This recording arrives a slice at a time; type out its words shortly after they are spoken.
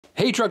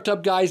Hey Trucked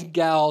Up guys and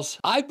gals,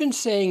 I've been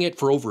saying it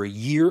for over a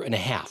year and a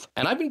half,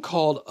 and I've been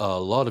called a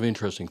lot of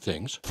interesting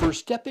things for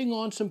stepping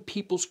on some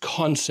people's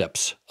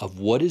concepts of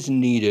what is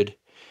needed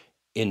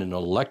in an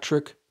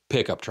electric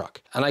pickup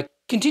truck. And I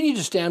continue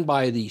to stand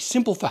by the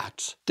simple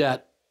facts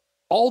that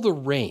all the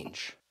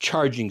range,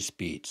 charging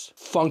speeds,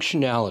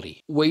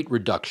 functionality, weight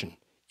reduction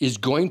is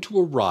going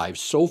to arrive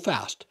so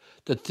fast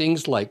that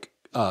things like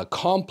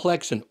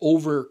complex and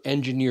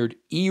over-engineered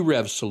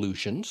e-rev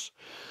solutions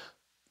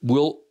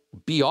will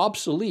be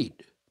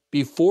obsolete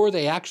before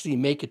they actually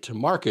make it to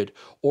market,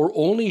 or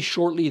only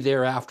shortly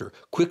thereafter,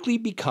 quickly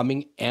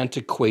becoming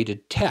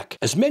antiquated tech.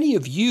 As many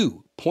of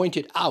you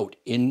pointed out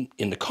in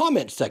the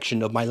comment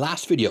section of my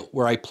last video,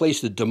 where I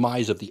placed the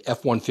demise of the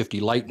F-150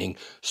 Lightning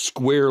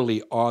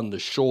squarely on the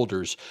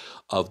shoulders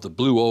of the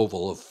blue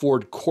oval of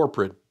Ford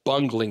corporate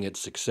bungling its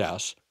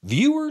success,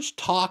 viewers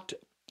talked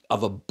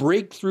of a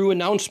breakthrough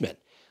announcement,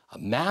 a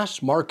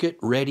mass market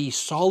ready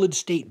solid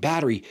state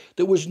battery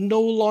that was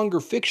no longer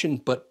fiction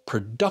but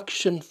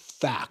production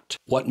fact.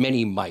 What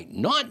many might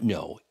not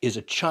know is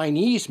a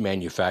Chinese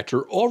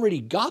manufacturer already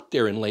got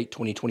there in late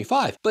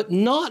 2025, but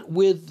not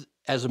with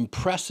as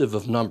impressive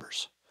of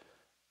numbers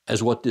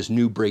as what this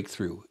new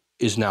breakthrough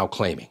is now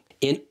claiming.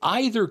 In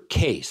either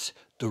case,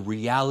 the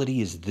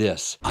reality is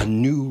this: a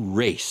new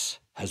race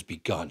has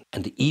begun,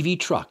 and the EV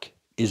truck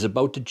is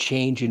about to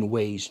change in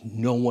ways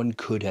no one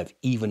could have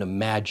even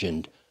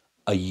imagined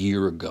a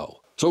year ago.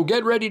 So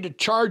get ready to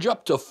charge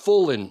up to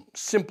full in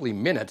simply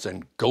minutes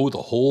and go the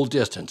whole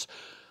distance.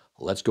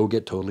 Let's go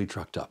get totally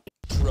trucked up.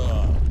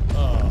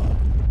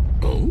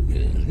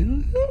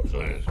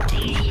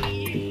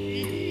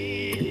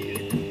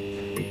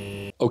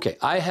 Okay,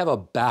 I have a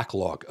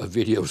backlog of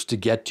videos to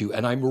get to,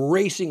 and I'm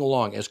racing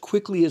along as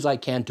quickly as I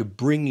can to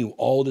bring you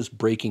all this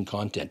breaking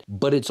content,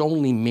 but it's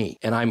only me,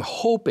 and I'm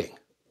hoping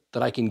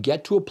that I can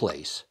get to a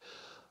place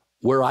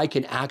where I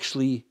can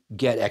actually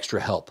get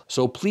extra help.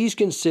 So please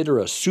consider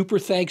a super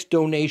thanks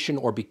donation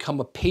or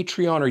become a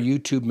Patreon or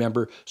YouTube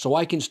member so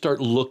I can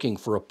start looking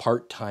for a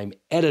part-time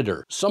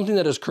editor, something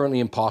that is currently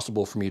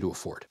impossible for me to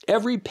afford.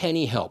 Every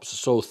penny helps,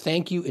 so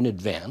thank you in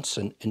advance.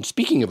 And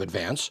speaking of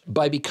advance,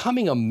 by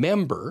becoming a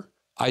member,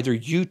 either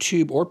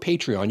YouTube or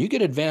Patreon, you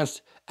get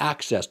advanced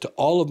access to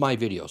all of my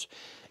videos.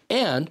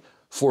 And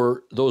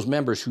for those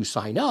members who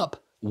sign up,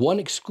 one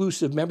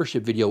exclusive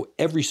membership video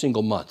every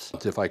single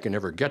month, if I can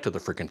ever get to the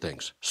frickin'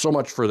 things. So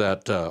much for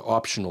that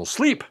optional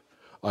sleep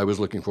I was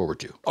looking forward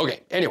to.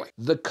 Okay, anyway,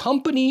 the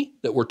company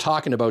that we're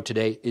talking about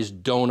today is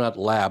Donut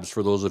Labs,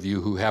 for those of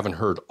you who haven't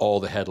heard all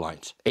the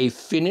headlines. A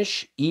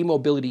Finnish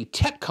e-mobility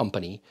tech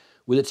company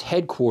with its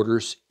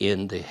headquarters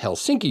in the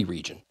Helsinki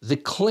region. The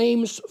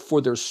claims for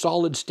their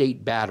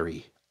solid-state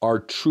battery are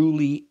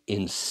truly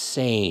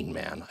insane,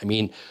 man. I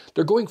mean,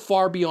 they're going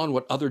far beyond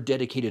what other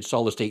dedicated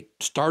solid-state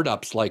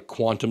startups like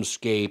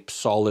QuantumScape,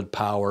 Solid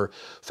Power,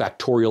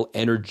 Factorial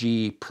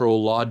Energy,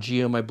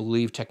 Prologium, I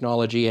believe,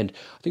 technology, and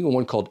I think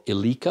one called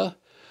Ilika,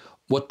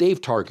 what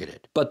they've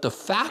targeted. But the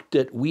fact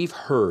that we've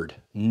heard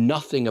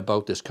nothing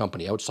about this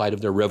company outside of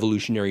their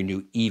revolutionary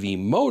new EV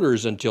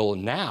motors until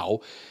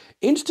now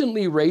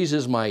instantly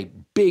raises my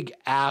big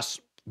ass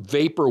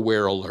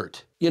vaporware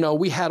alert. You know,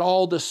 we had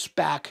all the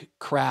SPAC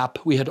crap.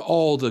 We had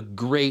all the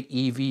great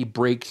EV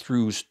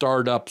breakthrough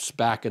startups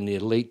back in the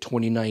late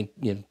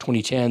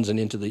 2010s and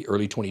into the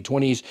early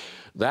 2020s.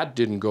 That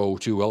didn't go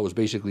too well. It was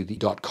basically the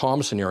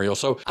 .com scenario.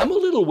 So I'm a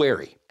little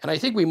wary. And I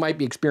think we might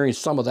be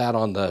experiencing some of that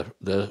on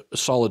the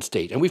solid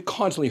state. And we've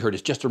constantly heard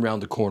it's just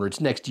around the corner.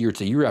 It's next year. It's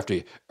the year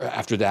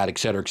after that, et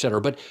cetera, et cetera.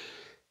 But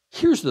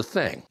here's the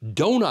thing.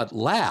 Donut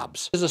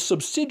Labs is a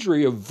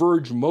subsidiary of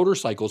Verge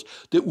Motorcycles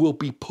that will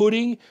be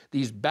putting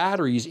these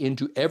batteries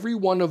into every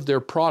one of their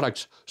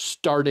products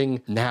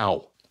starting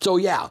now. So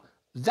yeah,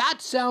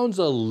 that sounds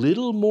a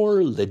little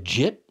more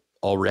legit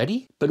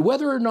already. But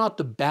whether or not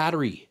the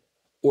battery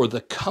or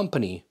the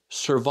company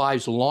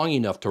survives long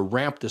enough to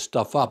ramp this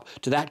stuff up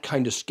to that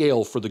kind of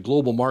scale for the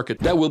global market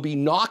that will be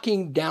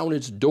knocking down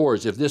its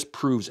doors if this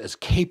proves as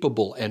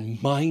capable and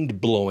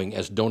mind-blowing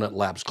as Donut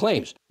Labs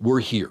claims.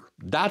 We're here.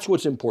 That's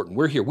what's important.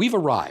 We're here. We've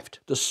arrived.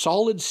 The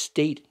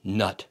solid-state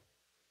nut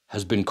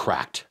has been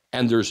cracked,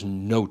 and there's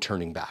no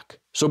turning back.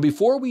 So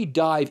before we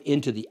dive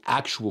into the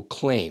actual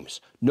claims,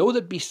 know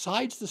that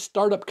besides the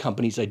startup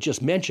companies I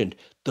just mentioned,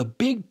 the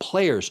big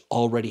players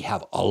already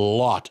have a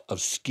lot of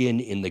skin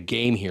in the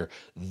game here.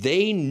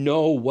 They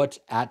know what's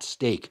at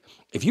stake.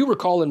 If you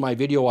recall in my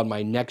video on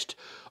my next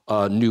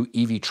new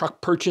EV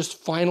truck purchase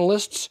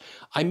finalists,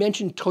 I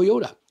mentioned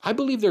Toyota. I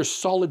believe their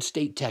solid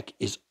state tech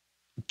is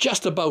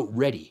just about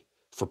ready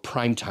for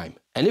prime time,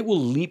 and it will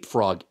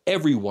leapfrog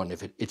everyone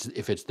if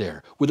it's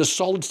there, with a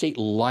solid-state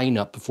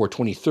lineup before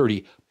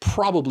 2030,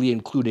 probably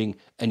including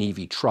an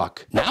EV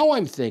truck. Now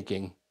I'm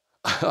thinking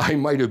I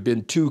might have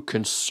been too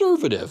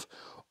conservative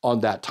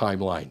on that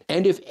timeline.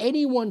 And if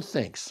anyone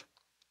thinks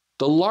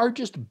the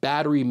largest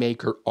battery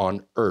maker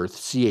on Earth,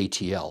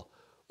 CATL,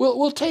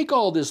 will take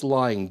all this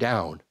lying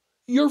down,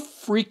 you're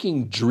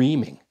freaking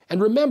dreaming.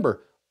 And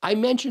remember, I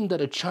mentioned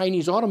that a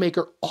Chinese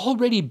automaker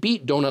already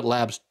beat Donut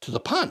Labs to the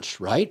punch,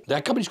 right?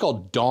 That company's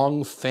called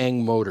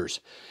Dongfeng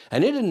Motors,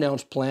 and it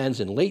announced plans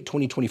in late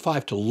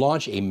 2025 to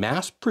launch a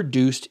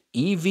mass-produced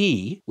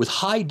EV with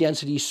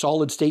high-density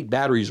solid-state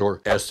batteries, or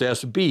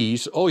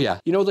SSBs. Oh yeah,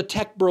 you know, the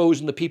tech bros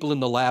and the people in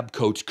the lab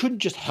coats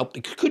couldn't help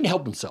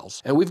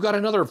themselves. And we've got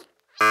another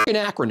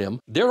acronym.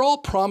 They're all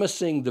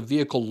promising the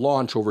vehicle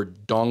launch over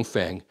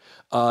Dongfeng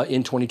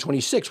in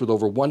 2026 with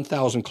over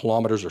 1,000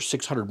 kilometers or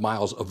 600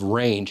 miles of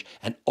range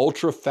and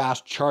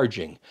ultra-fast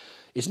charging.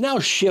 It's now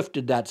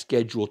shifted that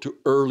schedule to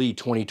early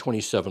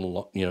 2027,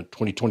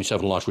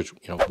 2027 launch, which,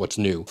 what's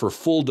new, for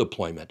full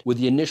deployment, with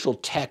the initial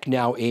tech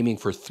now aiming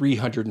for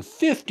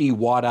 350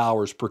 watt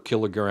hours per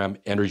kilogram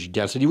energy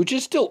density, which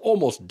is still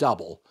almost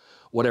double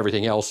what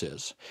everything else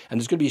is. And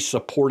it's going to be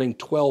supporting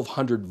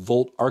 1200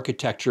 volt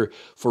architecture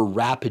for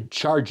rapid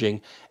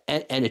charging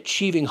and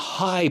achieving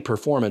high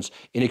performance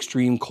in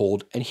extreme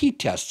cold and heat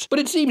tests. But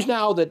it seems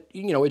now that,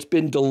 it's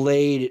been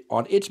delayed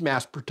on its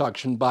mass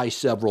production by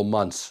several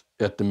months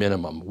at the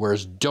minimum,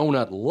 whereas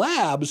Donut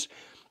Labs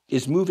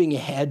is moving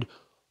ahead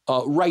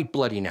right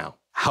bloody now.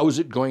 How is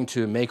it going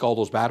to make all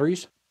those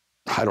batteries?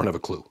 I don't have a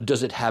clue.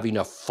 Does it have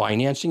enough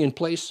financing in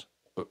place?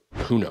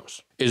 Who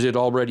knows? Is it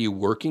already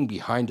working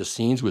behind the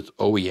scenes with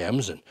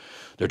OEMs and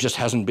there just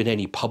hasn't been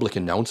any public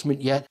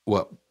announcement yet?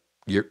 Well,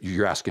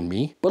 you're asking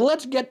me. But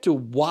let's get to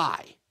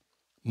why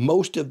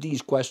most of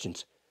these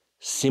questions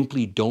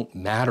simply don't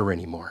matter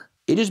anymore.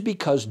 It is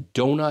because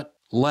Donut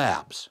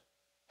Labs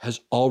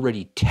has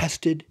already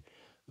tested,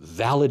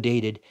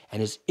 validated,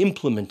 and is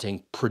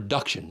implementing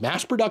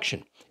mass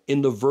production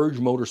in the Verge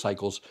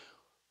motorcycles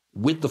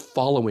with the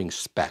following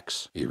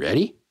specs. You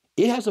ready?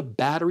 It has a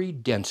battery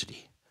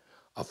density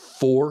of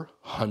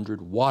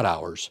 400 watt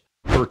hours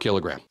per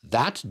kilogram.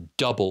 That's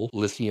double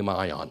lithium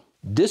ion.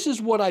 This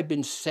is what I've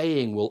been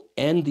saying will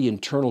end the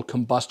internal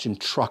combustion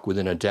truck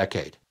within a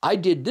decade. I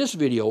did this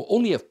video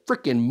only a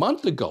frickin'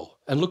 month ago,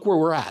 and look where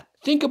we're at.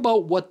 Think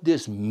about what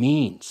this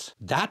means.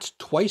 That's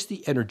twice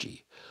the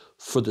energy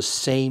for the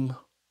same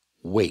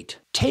weight.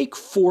 Take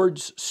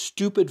Ford's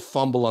stupid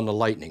fumble on the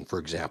Lightning, for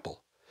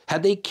example.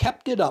 Had they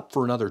kept it up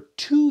for another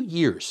 2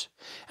 years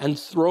and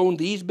thrown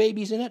these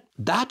babies in it,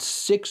 that's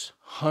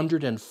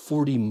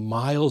 640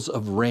 miles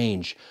of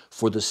range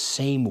for the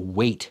same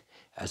weight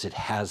as it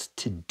has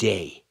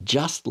today.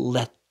 Just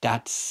let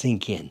that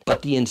sink in.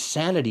 But the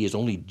insanity is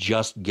only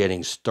just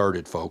getting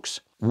started,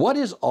 folks. What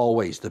is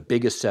always the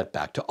biggest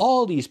setback to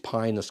all these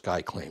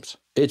pie-in-the-sky claims?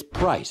 It's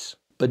price.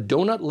 But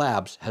Donut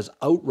Labs has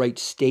outright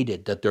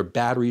stated that their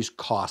batteries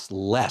cost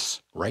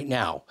less right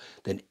now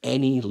than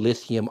any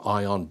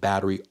lithium-ion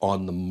battery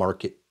on the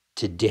market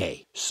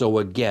today. So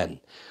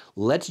again,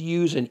 let's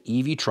use an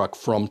EV truck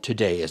from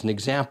today as an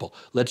example.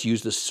 Let's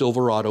use the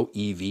Silverado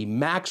EV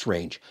Max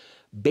range.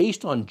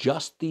 Based on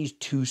just these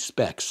two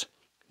specs,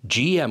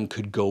 GM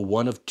could go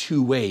one of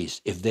two ways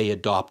if they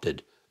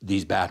adopted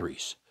these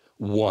batteries.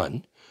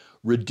 One,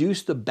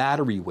 reduce the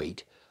battery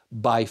weight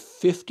by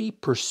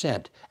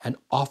 50% and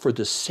offer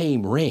the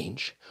same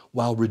range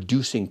while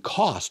reducing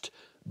cost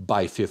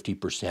by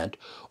 50%,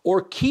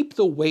 or keep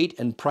the weight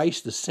and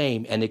price the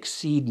same and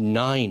exceed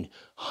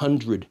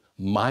 900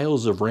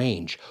 miles of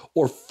range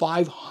or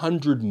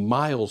 500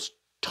 miles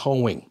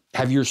towing.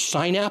 Have your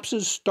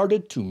synapses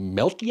started to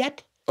melt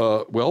yet?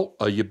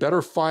 You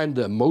better find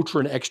the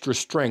Motrin Extra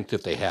Strength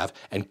if they have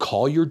and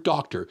call your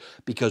doctor,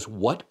 because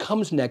what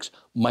comes next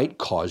might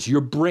cause your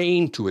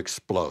brain to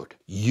explode.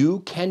 You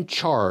can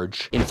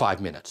charge in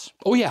 5 minutes.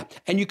 Oh yeah,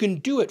 and you can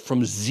do it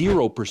from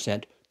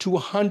 0% to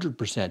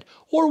 100%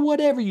 or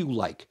whatever you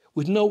like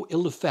with no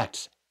ill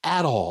effects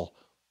at all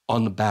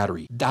on the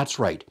battery. That's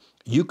right.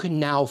 You can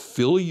now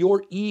fill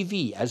your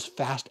EV as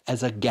fast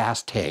as a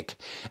gas tank,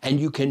 and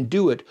you can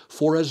do it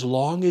for as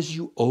long as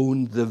you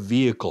own the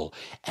vehicle.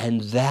 And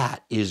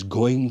that is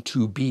going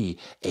to be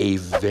a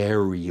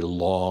very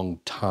long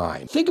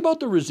time. Think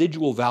about the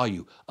residual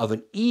value of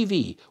an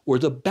EV where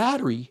the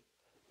battery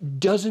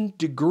doesn't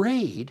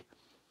degrade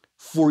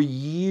for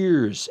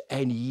years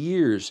and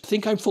years.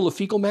 Think I'm full of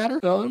fecal matter?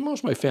 Most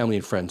of my family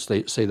and friends,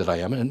 they say that I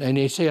am, and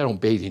they say I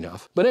don't bathe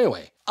enough. But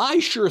anyway, I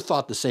sure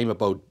thought the same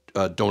about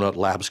Donut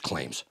Labs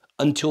claims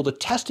until the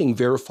testing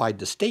verified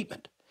the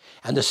statement.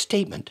 And the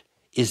statement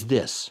is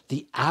this: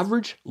 the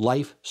average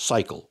life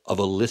cycle of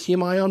a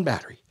lithium-ion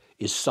battery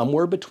is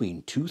somewhere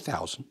between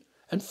 2,000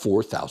 and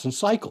 4,000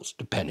 cycles,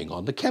 depending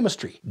on the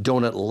chemistry.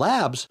 Donut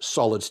Labs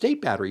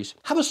solid-state batteries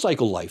have a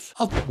cycle life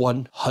of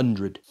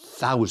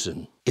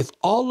 100,000. If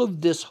all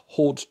of this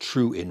holds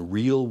true in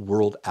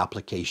real-world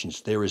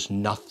applications, there is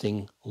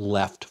nothing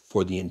left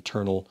for the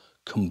internal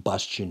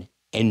combustion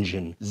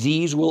engine.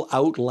 These will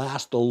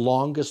outlast the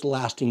longest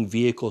lasting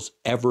vehicles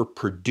ever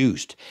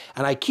produced.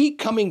 And I keep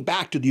coming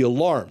back to the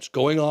alarms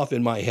going off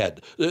in my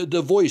head,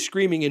 the voice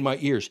screaming in my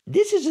ears.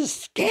 This is a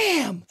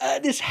scam.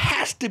 This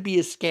has to be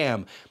a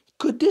scam.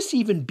 Could this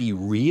even be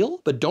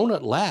real? But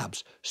Donut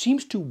Labs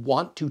seems to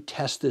want to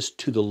test this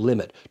to the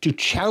limit, to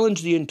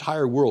challenge the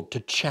entire world, to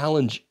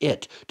challenge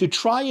it, to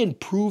try and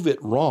prove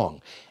it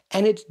wrong.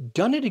 And it's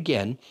done it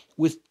again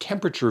with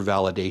temperature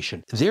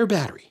validation. Their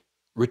battery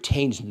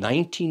retains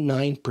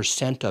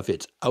 99% of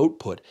its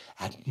output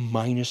at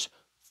minus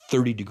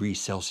 30 degrees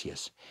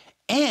Celsius.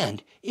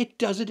 And it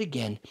does it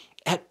again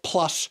at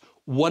plus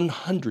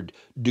 100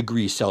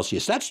 degrees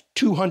Celsius. That's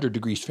 200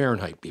 degrees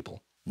Fahrenheit,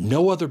 people.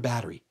 No other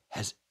battery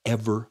has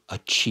ever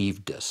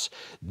achieved this.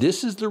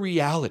 This is the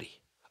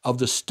reality of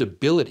the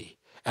stability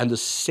and the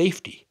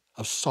safety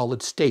of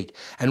solid state,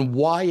 and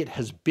why it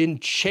has been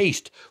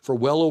chased for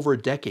well over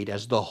a decade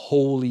as the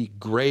holy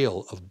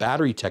grail of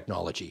battery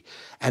technology.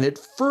 And it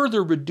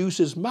further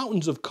reduces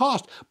mountains of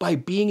cost by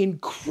being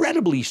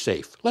incredibly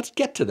safe. Let's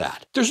get to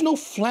that. There's no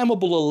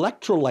flammable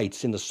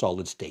electrolytes in the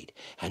solid state,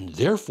 and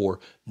therefore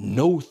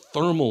no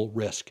thermal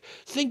risk.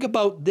 Think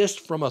about this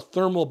from a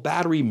thermal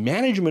battery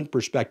management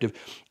perspective.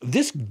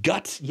 This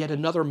guts yet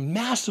another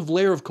massive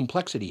layer of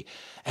complexity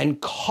and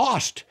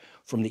cost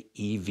from the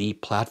EV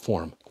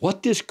platform.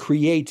 What this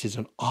creates is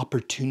an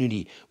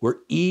opportunity where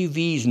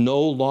EVs no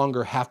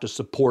longer have to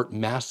support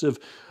massive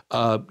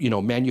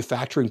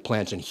manufacturing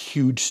plants and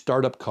huge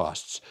startup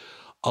costs.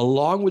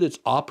 Along with its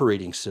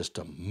operating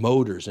system,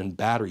 motors, and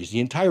batteries, the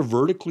entire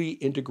vertically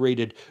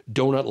integrated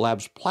Donut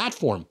Labs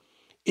platform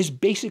is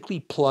basically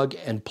plug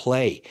and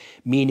play,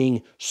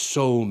 meaning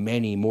so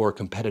many more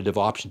competitive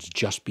options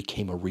just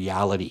became a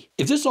reality.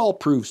 If this all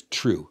proves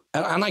true,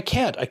 and I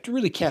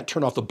really can't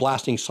turn off the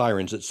blasting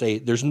sirens that say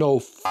there's no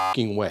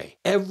fucking way.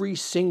 Every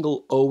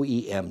single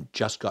OEM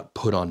just got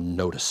put on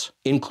notice,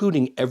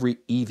 including every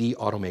EV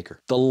automaker.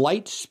 The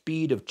light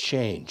speed of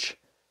change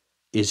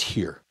is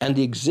here, and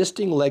the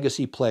existing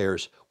legacy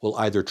players will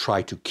either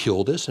try to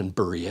kill this and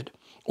bury it,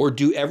 or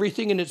do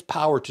everything in its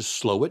power to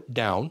slow it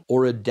down,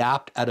 or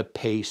adapt at a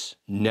pace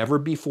never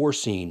before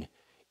seen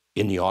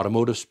in the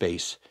automotive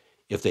space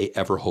if they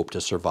ever hope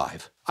to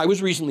survive. I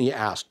was recently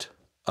asked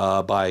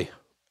by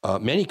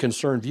many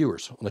concerned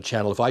viewers on the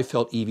channel if I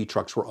felt EV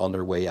trucks were on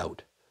their way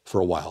out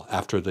for a while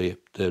after the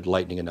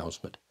Lightning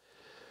announcement,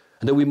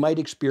 and that we might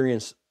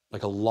experience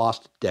like a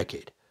lost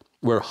decade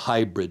where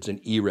hybrids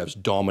and EREVs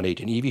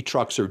dominate and EV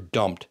trucks are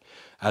dumped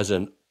as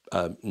an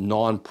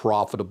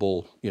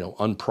non-profitable,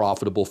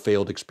 unprofitable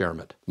failed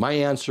experiment. My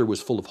answer was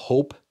full of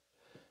hope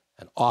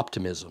and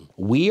optimism.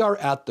 We are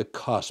at the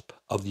cusp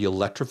of the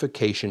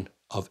electrification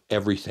of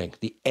everything,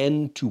 the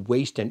end to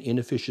waste and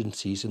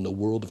inefficiencies in the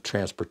world of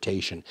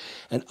transportation.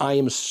 And I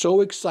am so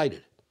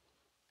excited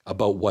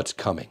about what's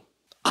coming.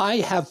 I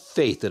have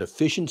faith that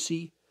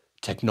efficiency,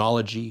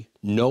 technology,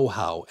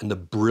 know-how, and the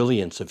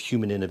brilliance of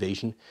human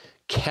innovation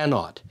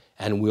cannot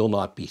and will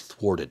not be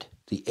thwarted.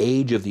 The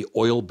age of the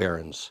oil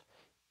barons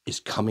is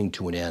coming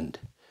to an end.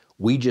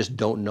 We just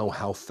don't know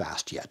how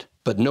fast yet.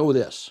 But know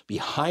this,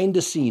 behind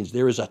the scenes,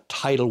 there is a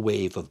tidal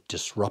wave of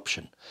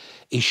disruption,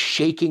 a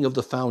shaking of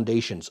the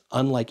foundations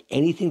unlike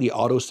anything the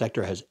auto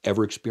sector has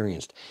ever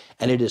experienced.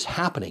 And it is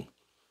happening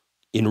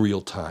in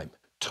real time.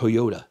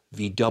 Toyota,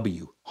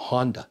 VW,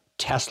 Honda,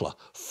 Tesla,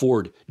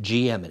 Ford,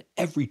 GM, and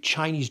every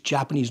Chinese,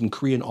 Japanese, and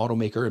Korean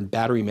automaker and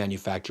battery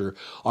manufacturer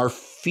are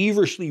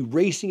feverishly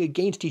racing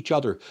against each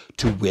other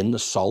to win the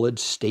solid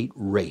state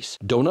race.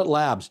 Donut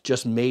Labs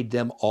just made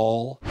them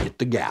all hit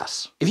the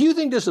gas. If you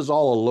think this is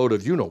all a load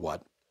of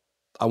you-know-what,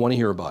 I want to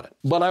hear about it.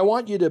 But I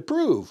want you to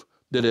prove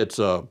that it's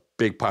a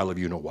big pile of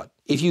you-know-what.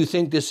 If you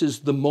think this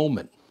is the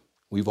moment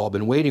we've all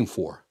been waiting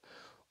for,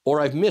 or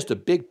I've missed a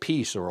big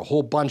piece or a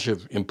whole bunch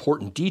of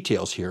important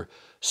details here,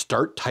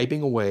 start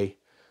typing away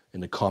in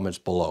the comments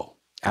below.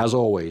 As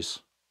always,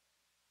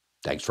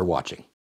 thanks for watching.